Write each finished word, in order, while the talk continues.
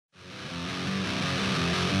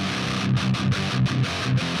Hi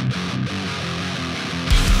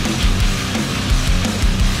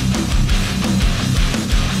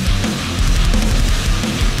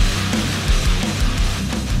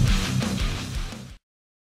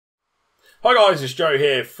guys, it's Joe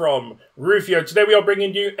here from Rufioh. Today we are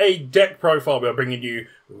bringing you a deck profile. We are bringing you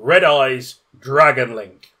Red-Eyes Dragon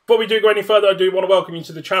Link. Before we do go any further, I do want to welcome you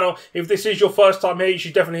to the channel. If this is your first time here, you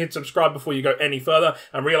should definitely hit subscribe before you go any further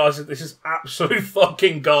and realise that this is absolute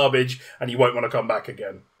fucking garbage and you won't want to come back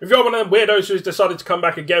again. If you're one of them weirdos who's decided to come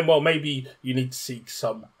back again, well, maybe you need to seek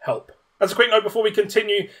some help. As a quick note before we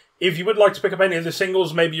continue, if you would like to pick up any of the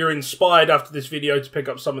singles, maybe you're inspired after this video to pick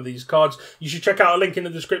up some of these cards, you should check out a link in the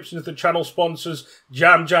description of the channel sponsors,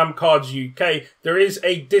 Jam Cards UK. There is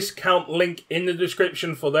a discount link in the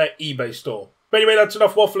description for their eBay store. But anyway, that's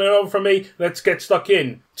enough waffling on from me. Let's get stuck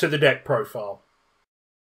in to the deck profile.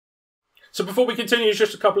 So before we continue,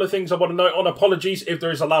 just a couple of things I want to note on. Apologies if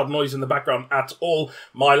there is a loud noise in the background at all.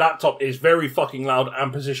 My laptop is very fucking loud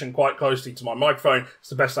and positioned quite closely to my microphone. It's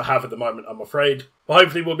the best I have at the moment, I'm afraid. But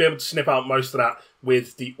hopefully we'll be able to snip out most of that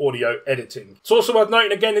with the audio editing. It's also worth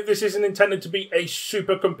noting again that this isn't intended to be a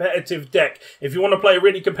super competitive deck. If you want to play a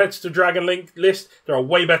really competitive Dragon Link list, there are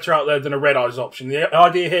way better out there than a Red-Eyes option. The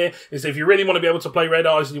idea here is that if you really want to be able to play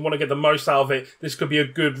Red-Eyes and you want to get the most out of it, this could be a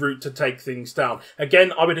good route to take things down.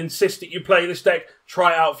 Again, I would insist that you play this deck,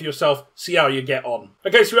 try it out for yourself, see how you get on.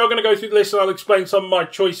 Okay, so we are going to go through the list and I'll explain some of my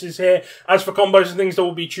choices here. As for combos and things, there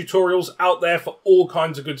will be tutorials out there for all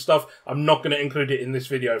kinds of good stuff. I'm not going to include it in this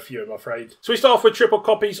video for you, I'm afraid. So we start off with triple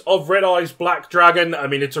copies of Red-Eyes Black Dragon. I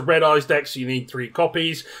mean, it's a Red-Eyes deck, so you need 3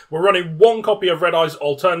 copies. We're running 1 copy of Red-Eyes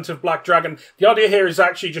Alternative Black Dragon. The idea here is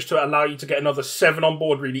actually just to allow you to get another 7 on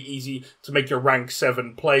board, really easy to make your rank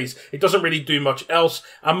 7 plays. It doesn't really do much else,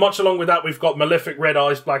 and much along with that, we've got Malefic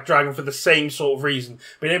Red-Eyes Black Dragon for the same sort of reason.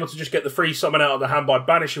 Being able to just get the free summon out of the hand by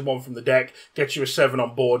banishing 1 from the deck, gets you a 7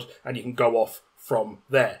 on board, and you can go off from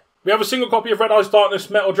there. We have a single copy of Red-Eyes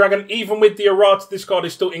Darkness Metal Dragon. Even with the errata, this card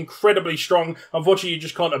is still incredibly strong. Unfortunately, you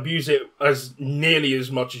just can't abuse it as nearly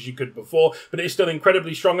as much as you could before, but it is still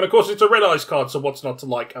incredibly strong. And of course, it's a Red-Eyes card, so what's not to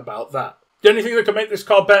like about that? The only thing that could make this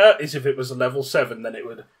card better is if it was a level 7, then it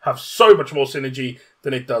would have so much more synergy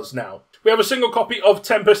than it does now. We have a single copy of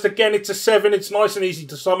Tempest. Again, it's a 7. It's nice and easy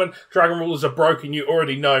to summon. Dragon rulers are broken. You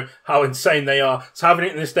already know how insane they are. So having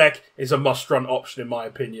it in this deck is a must-run option in my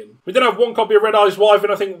opinion. We then have 1 copy of Red-Eyes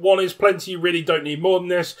Wyvern. I think 1 is plenty. You really don't need more than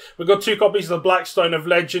this. We've got 2 copies of the Blackstone of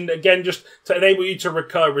Legend. Again, just to enable you to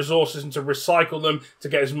recur resources and to recycle them to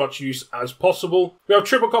get as much use as possible. We have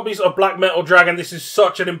triple copies of Black Metal Dragon. This is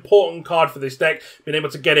such an important card for this deck. Being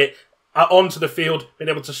able to get it onto the field, being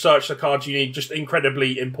able to search the cards you need, just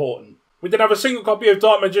incredibly important. We then have a single copy of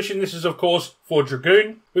Dark Magician. This is, of course, for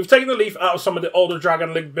Dragoon. We've taken the leaf out of some of the older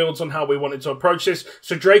Dragon Link builds on how we wanted to approach this.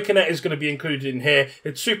 So Draconet is going to be included in here.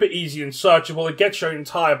 It's super easy and searchable. It gets your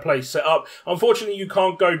entire play set up. Unfortunately, you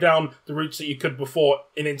can't go down the routes that you could before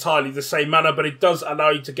in entirely the same manner, but it does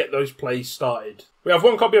allow you to get those plays started. We have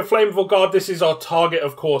 1 copy of Flammable Guard. This is our target,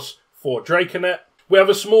 of course, for Draconet. We have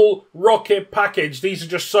a small rocket package. These are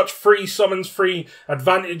just such free summons, free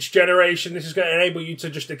advantage generation. This is going to enable you to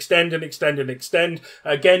just extend and extend and extend.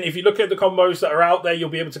 Again, if you look at the combos that are out there, you'll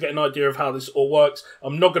be able to get an idea of how this all works.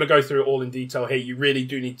 I'm not going to go through it all in detail here. You really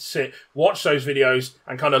do need to sit, watch those videos,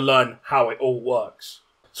 and kind of learn how it all works.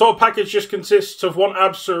 So our package just consists of 1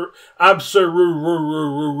 Absolute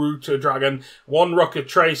Dragon, 1 Rocket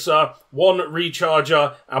Tracer, 1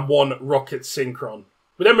 Recharger, and 1 Rocket Synchron.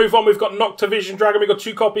 We then move on, we've got Noctavision Dragon. We've got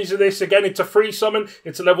 2 copies of this. Again, it's a free summon.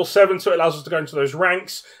 It's a level 7, so it allows us to go into those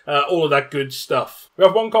ranks. All of that good stuff. We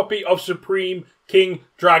have 1 copy of Supreme King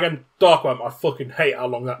Dragon Darkworm. I fucking hate how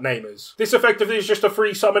long that name is. This effectively is just a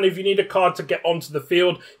free summon. If you need a card to get onto the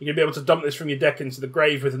field, you're going to be able to dump this from your deck into the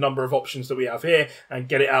grave with a number of options that we have here and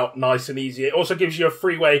get it out nice and easy. It also gives you a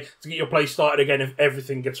free way to get your play started again if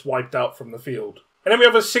everything gets wiped out from the field. And then we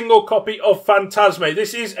have a single copy of Phantasme.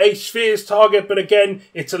 This is a Spheres target, but again,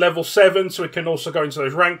 it's a level 7, so it can also go into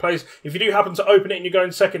those rank plays. If you do happen to open it and you go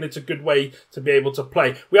in second, it's a good way to be able to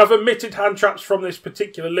play. We have omitted hand traps from this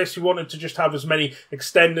particular list. We wanted to just have as many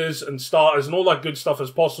extenders and starters and all that good stuff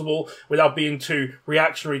as possible without being too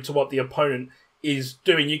reactionary to what the opponent is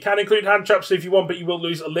doing. You can include hand traps if you want, but you will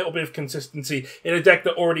lose a little bit of consistency in a deck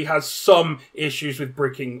that already has some issues with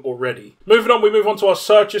bricking already. Moving on, we move on to our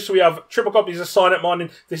searches. So we have triple copies of Signet Mining.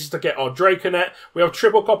 This is to get our Draconet. We have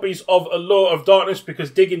triple copies of Allure of Darkness because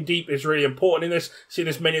digging deep is really important in this, seeing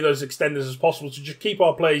as many of those extenders as possible to just keep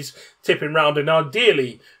our plays tipping round and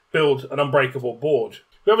ideally build an unbreakable board.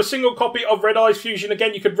 We have a single copy of Red-Eyes Fusion.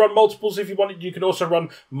 Again, you could run multiples if you wanted. You could also run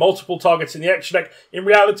multiple targets in the extra deck. In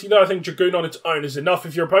reality, though, I think Dragoon on its own is enough.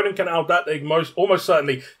 If your opponent can out that, they almost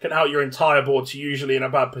certainly can out your entire board, so usually in a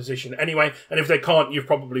bad position anyway. And if they can't, you've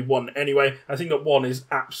probably won anyway. I think that 1 is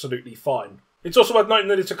absolutely fine. It's also worth noting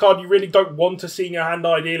that it's a card you really don't want to see in your hand,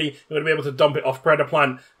 ideally. You're going to be able to dump it off Predator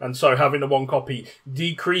Plant, and so having the 1 copy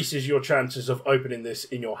decreases your chances of opening this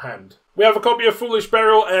in your hand. We have a copy of Foolish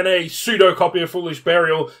Burial and a pseudo copy of Foolish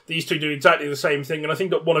Burial. These two do exactly the same thing, and I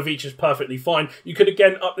think that 1 of each is perfectly fine. You could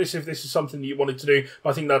again up this if this is something that you wanted to do, but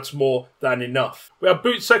I think that's more than enough. We have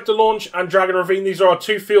Boot Sector Launch and Dragon Ravine. These are our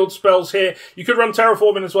 2 field spells here. You could run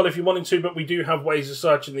Terraforming as well if you wanted to, but we do have ways of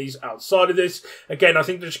searching these outside of this. Again, I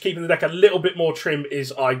think that just keeping the deck a little bit more trim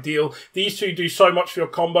is ideal. These two do so much for your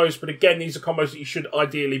combos, but again, these are combos that you should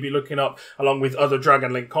ideally be looking up along with other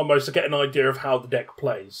Dragon Link combos to get an idea of how the deck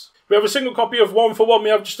plays. We have a single copy of 1 for 1. We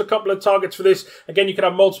have just a couple of targets for this. Again, you can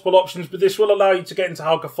have multiple options, but this will allow you to get into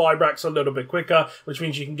Halka Fibrax a little bit quicker, which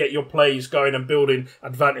means you can get your plays going and building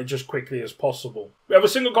advantage as quickly as possible. We have a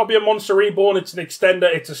single copy of Monster Reborn. It's an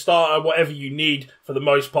extender, it's a starter, whatever you need for the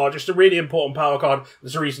most part. Just a really important power card.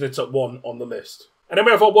 There's a reason it's at 1 on the list. And then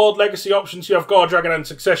we have our World Legacy options. You have Guard Dragon and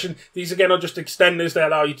Succession. These again are just extenders. They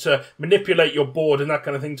allow you to manipulate your board and that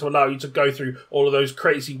kind of thing to allow you to go through all of those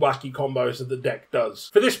crazy wacky combos that the deck does.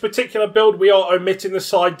 For this particular build, we are omitting the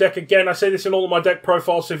side deck again. I say this in all of my deck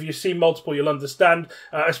profiles, so if you see multiple, you'll understand.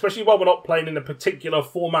 Especially while we're not playing in a particular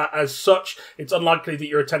format as such. It's unlikely that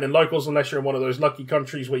you're attending locals unless you're in one of those lucky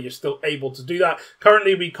countries where you're still able to do that.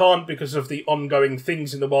 Currently, we can't because of the ongoing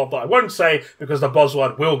things in the world that I won't say because the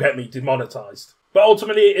buzzword will get me demonetized. But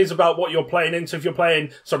ultimately, it is about what you're playing into. If you're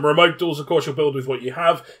playing some remote duels, of course, you'll build with what you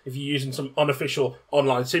have. If you're using some unofficial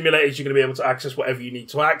online simulators, you're going to be able to access whatever you need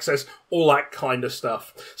to access, all that kind of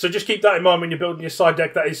stuff. So just keep that in mind when you're building your side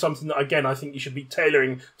deck. That is something that, again, I think you should be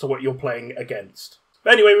tailoring to what you're playing against.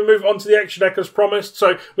 But anyway, we move on to the extra deck as promised.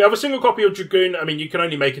 So we have a single copy of Dragoon. I mean, you can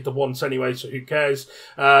only make it to once anyway, so who cares?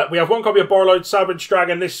 We have 1 copy of Borrowed Savage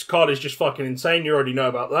Dragon. This card is just fucking insane. You already know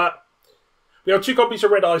about that. We have 2 copies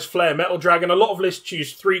of Red-Eyes Flare Metal Dragon. A lot of lists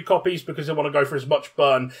choose 3 copies because they want to go for as much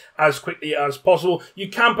burn as quickly as possible. You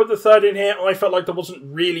can put the 3rd in here. I felt like there wasn't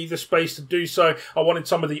really the space to do so. I wanted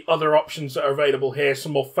some of the other options that are available here,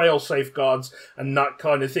 some more fail-safe guards and that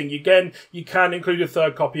kind of thing. Again, you can include a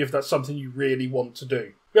 3rd copy if that's something you really want to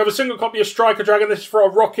do. We have a single copy of Striker Dragon. This is for our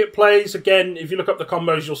rocket plays. Again, if you look up the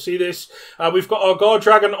combos, you'll see this. We've got our Guard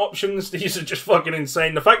Dragon options. These are just fucking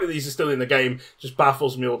insane. The fact that these are still in the game just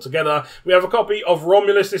baffles me altogether. We have a copy of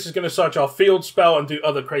Romulus. This is going to search our field spell and do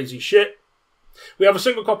other crazy shit. We have a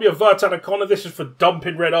single copy of Vertan O'Connor. This is for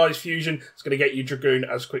dumping Red-Eyes Fusion. It's going to get you Dragoon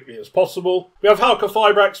as quickly as possible. We have Halka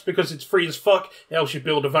Fibrax because it's free as fuck. It helps you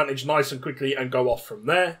build advantage nice and quickly and go off from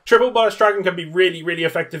there. Triple Burst Dragon can be really, really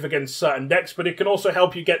effective against certain decks, but it can also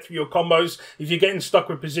help you get through your combos. If you're getting stuck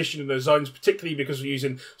with position in those zones, particularly because we're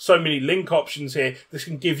using so many link options here, this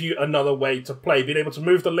can give you another way to play. Being able to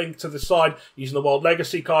move the link to the side using the World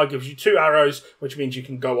Legacy card gives you 2 arrows, which means you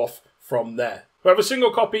can go off from there. We have a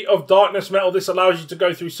single copy of Darkness Metal. This allows you to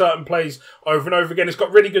go through certain plays over and over again. It's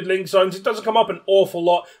got really good link zones. It doesn't come up an awful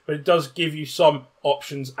lot, but it does give you some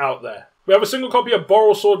options out there. We have a single copy of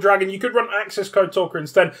Borrelsword Dragon. You could run Access Code Talker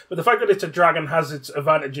instead, but the fact that it's a dragon has its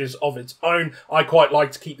advantages of its own. I quite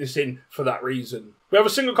like to keep this in for that reason. We have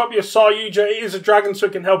a single copy of Yugioh. It is a dragon, so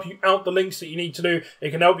it can help you out the links that you need to do.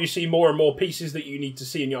 It can help you see more and more pieces that you need to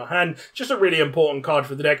see in your hand. Just a really important card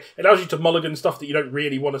for the deck. It allows you to mulligan stuff that you don't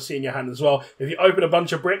really want to see in your hand as well. If you open a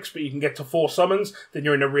bunch of bricks, but you can get to 4 summons, then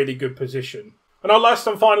you're in a really good position. And our last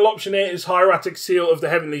and final option here is Hieratic Seal of the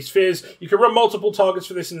Heavenly Spheres. You can run multiple targets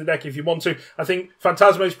for this in the deck if you want to. I think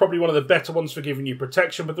Phantasma is probably one of the better ones for giving you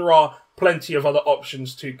protection, but there are plenty of other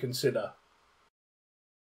options to consider.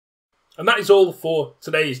 And that is all for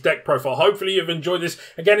today's deck profile. Hopefully you've enjoyed this.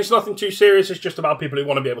 Again, it's nothing too serious. It's just about people who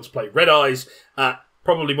want to be able to play Red-Eyes at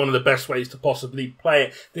probably one of the best ways to possibly play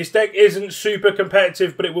it. This deck isn't super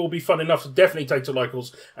competitive, but it will be fun enough to definitely take to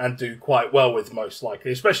locals and do quite well with, most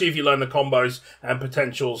likely. Especially if you learn the combos and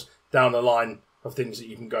potentials down the line of things that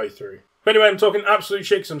you can go through. But anyway, I'm talking absolute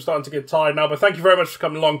shit because I'm starting to get tired now. But thank you very much for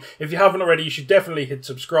coming along. If you haven't already, you should definitely hit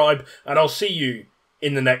subscribe. And I'll see you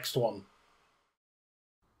in the next one.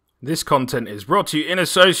 This content is brought to you in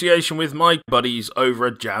association with my buddies over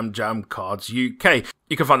at Jam Jam Cards UK.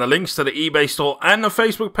 You can find the links to the eBay store and the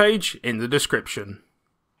Facebook page in the description.